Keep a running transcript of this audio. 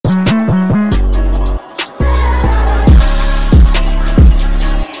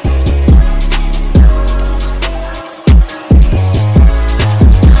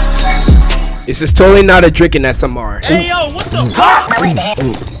This is totally not a drinking SMR. Hey yo, what the fuck?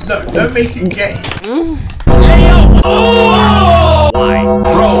 No, don't make it gay. Hey yo, why?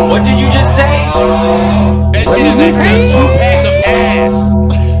 Bro, what did you just say? That shit is actually a 2-pack of ass.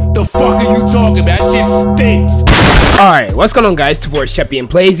 The fuck are you talking about? That shit stinks. Alright, what's going on guys? Follow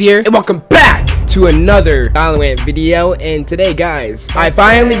ChampionPlayz here, and welcome back to another Valorant video. And today guys, I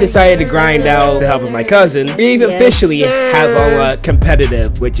finally decided to grind out the help of my cousin. We officially have a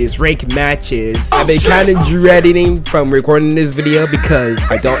competitive, which is rank matches. I've been kind of dreading from recording this video because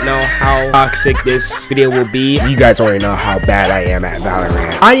I don't know how toxic this video will be. You guys already know how bad I am at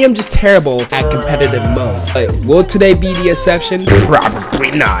Valorant. I am just terrible at competitive mode. But will today be the exception?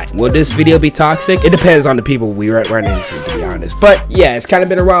 Probably not. Will this video be toxic? It depends on the people we run into, to be honest. But yeah, it's kind of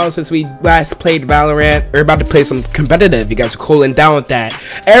been a while since we last played Valorant. We're about to play some competitive. You guys are cooling down with that.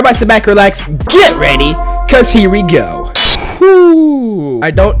 Everybody sit back, relax, get ready, cause here we go. Whew. I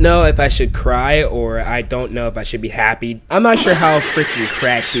don't know if I should cry or I don't know if I should be happy. I'm not sure how freaking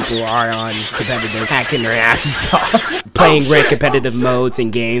cracked people are on competitive, hacking their asses off. Playing rank competitive modes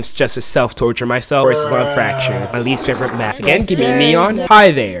and games just to self-torture myself versus on Fracture. My least favorite match. Again, give me Neon. Hi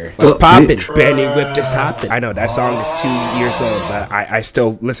there. Just poppin'. Benny Whip just hoppin'. I know that song is 2 years old, but I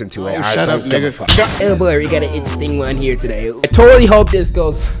still listen to it. Shut up, nigga. Oh boy, we got an interesting one here today. I totally hope this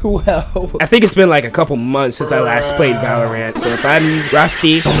goes well. I think it's been like a couple months since I last played Valorant, so if I'm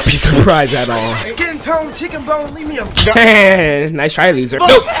rusty, don't be surprised at all. Skin tone, chicken bone, leave me alone. Nice try, loser.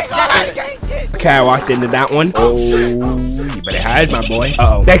 Nope. Okay, I walked into that one. Oh, you better hide, my boy.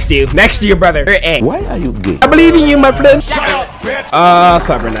 Uh-oh. Next to you, brother. Hey. Why are you gay? I believe in you, my friend.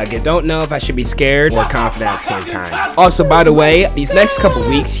 Clever nugget. Don't know if I should be scared or confident at the same time. Also, by the way, these next couple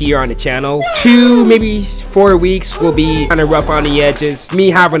weeks here on the channel, 2, maybe 4 weeks will be kind of rough on the edges. Me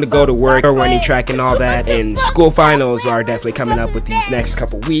having to go to work or running track and all that, and school finals are definitely coming up with these next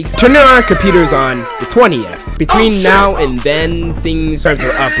couple weeks. Turning our computers on the 20th. Between now and then, things in terms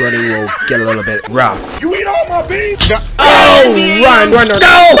of uploading will get a little bit rough. You eat all my beans? Oh, run, no!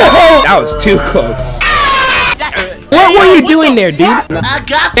 That was too close. What were you doing there, dude? I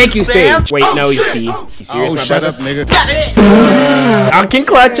got Thank you, fam. Sage. Wait, no, he's B. You serious, Oh, my shut brother? up, nigga. I can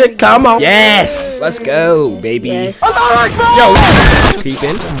clutch it. Come on. Yes. Let's go, baby. Yes. Yo, creep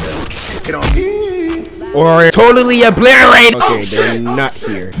in. Get on. Or totally obliterate. Okay, they're not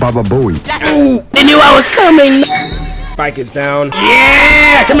here. Baba Bowie. Ooh, they knew I was coming. Spike is down.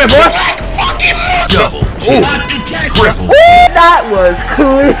 Yeah, come here, boy. Double. Triple. That was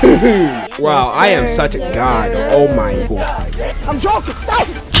clean. Wow, I am such a god. Oh my god. I'm joking.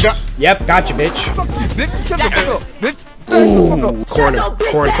 Yep, gotcha, bitch. Ooh, corner.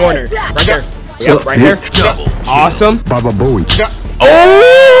 Right there. Yep, right there. Double. Awesome. Baba Bowie.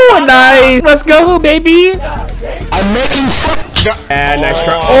 Oh, nice. Let's go, baby. I'm making and nice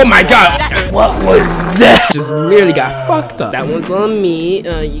try. Oh my god. What was that? Just literally got fucked up. That one's on me.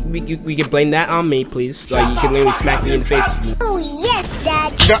 We can blame that on me, please. Like, you can literally smack me in the face. Oh yes,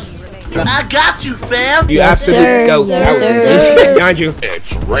 Dad. I got you, fam. You Yes, absolute sir. goat. Yes, That was sir. easy. Behind you.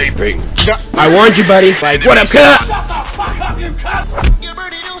 It's raping. I warned you, buddy. Like, what up, cut?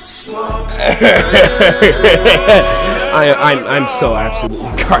 I'm so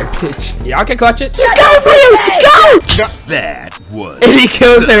absolutely garbage. Y'all can clutch it. Just go for you. Go. That was. And he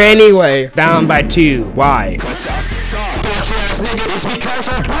kills her anyway. Down by 2. Why?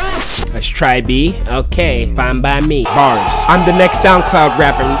 Let's try B. Okay, fine by me. Bars. I'm the next SoundCloud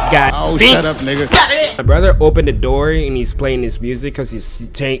rapper guy. Oh, B. shut up, nigga. My brother opened the door and he's playing his music because he's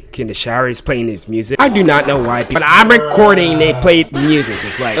taking the shower. He's playing his music. I do not know why, but I'm recording and they played music.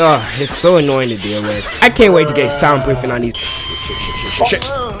 It's like, oh, it's so annoying to deal with. I can't wait to get soundproofing on these.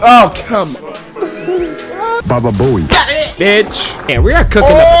 Oh, come on. Baba Bowie. Bitch. Man, we are cooking up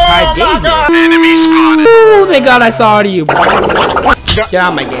a tight game here. Enemy spotted. Oh, thank God I saw you. Get out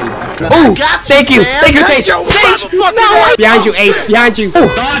of my game. Oh, thank you. Thank you, Sage. Sage. No. Behind you, Ace. Behind you.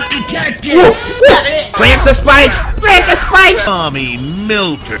 Plant the spike. Plant the spike. Tommy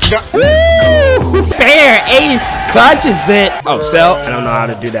Milton. Bear. Ace clutches it. Oh, Cell. I don't know how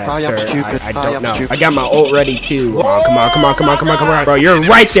to do that, sir. I don't know. I got my ult ready, too. Oh, come on. Bro, you're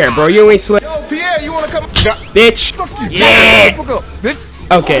right there, bro. You ain't slip. Pierre, you wanna come? Bitch. Yeah.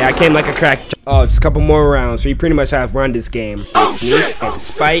 Okay, I came like a crack. Oh, just a couple more rounds. So you pretty much have run this game. It's me and the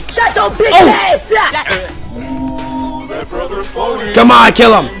spike. Shut your big ass up. Come on,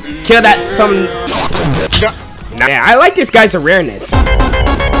 kill him. Kill that some. Yeah, I like this guy's awareness.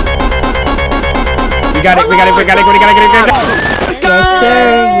 We got it. Let's go. Yes, sir.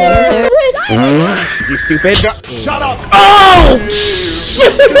 Yes, sir. you stupid. Shut up! Oh!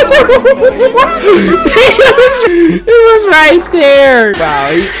 It was right there.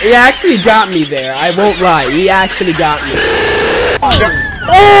 Wow, he actually got me there. I won't lie. He actually got me.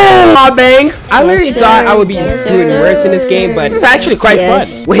 Oh, bang! I literally thought I would be doing worse in this game, but it's actually quite fun.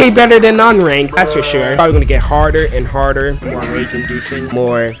 Way better than non-ranked, that's for sure. Probably gonna get harder and harder, more rage-inducing,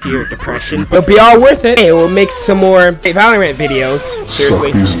 more fear, depression. It'll be all worth it. Hey, we'll make some more Valorant videos.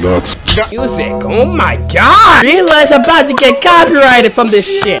 Seriously. Music. Oh my god! I realize I'm about to get copyrighted from this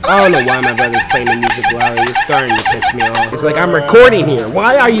shit. I don't know why my brother's playing the music loud. It's starting to piss me off. It's like I'm recording here.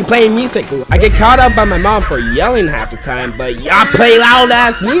 Why are you playing music? I get caught up by my mom for yelling half the time, but y'all play loud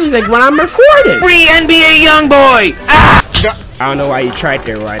ass music when I'm recording. Free NBA YoungBoy! Ah! I don't know why you tried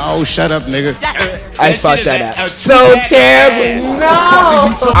there, right? Oh, shut up, nigga. I fucked that up. So terrible.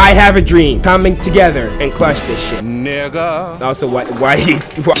 No! I have a dream. Coming together and clutch this shit. Nigga. Also, why you...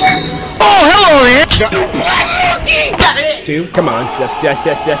 Oh, hello, man! Two. Come on. Yes.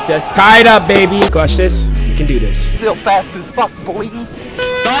 Tie it up, baby. Clutch this. You can do this. Still fast as fuck, boy.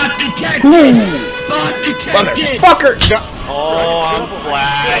 Motherfucker! Oh, I'm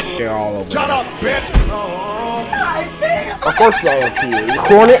glad. They're all over. Shut up, bitch! Of course I see you.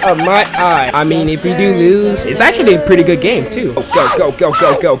 Corner of my eye. I mean, if we do lose, it's actually a pretty good game, too. Go.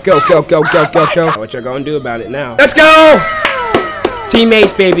 What y'all gonna do about it now? Let's go!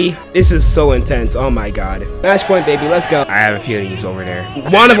 Teammates, baby. This is so intense. Oh my god. Match point, baby. Let's go. I have a feeling he's over there.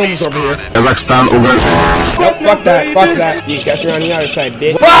 One of them is over here. Kazakhstan over. Nope, fuck that. You got you on the other side,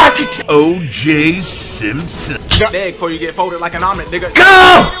 bitch. Fuck! O.J. Simpson. Beg before you get folded like an omelet, nigga.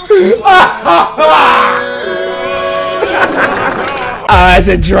 Go! It's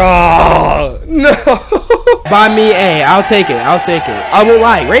a draw. No. By me, hey, I'll take it. I won't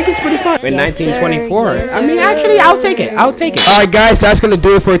lie. Rank is pretty fun. In 1924. I mean, actually, I'll take it. Alright, guys, that's gonna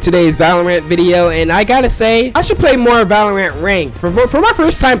do it for today's Valorant video. And I gotta say, I should play more Valorant Rank. For my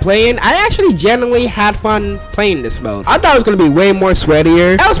first time playing, I actually genuinely had fun playing this mode. I thought it was gonna be way more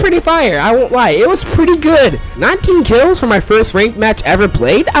sweatier. That was pretty fire. I won't lie. It was pretty good. 19 kills for my first ranked match ever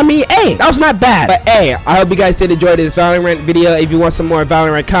played. I mean, hey, that was not bad. But hey, I hope you guys did enjoy this Valorant video. If you want some more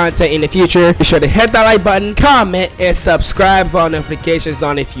Valorant content in the future, be sure to hit that like button, comment, and subscribe for all notifications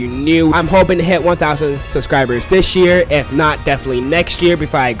on if you're new. I'm hoping to hit 1,000 subscribers this year. If not, definitely next year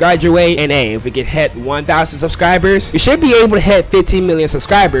before I graduate. And hey, if we can hit 1,000 subscribers, we should be able to hit 15 million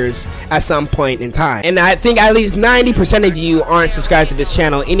subscribers at some point in time. And I think at least 90% of you aren't subscribed to this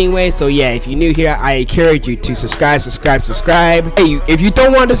channel anyway. So yeah, if you're new here, I encourage you to subscribe. Hey, if you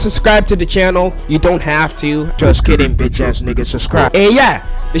don't want to subscribe to the channel, you don't have to. Just kidding, bitch ass nigga, subscribe. And yeah,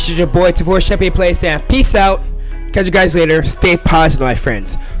 this is your boy Follow ChampionPlayz, and peace out. Catch you guys later. Stay positive, my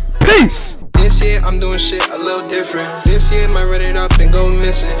friends. Peace. This year I'm doing shit a little different. This year might run it up and go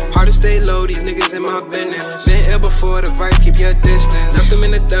missing. Hard to stay low, these niggas in my business. Been ill before, the right, keep your distance. Left them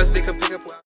in the dust, they could pick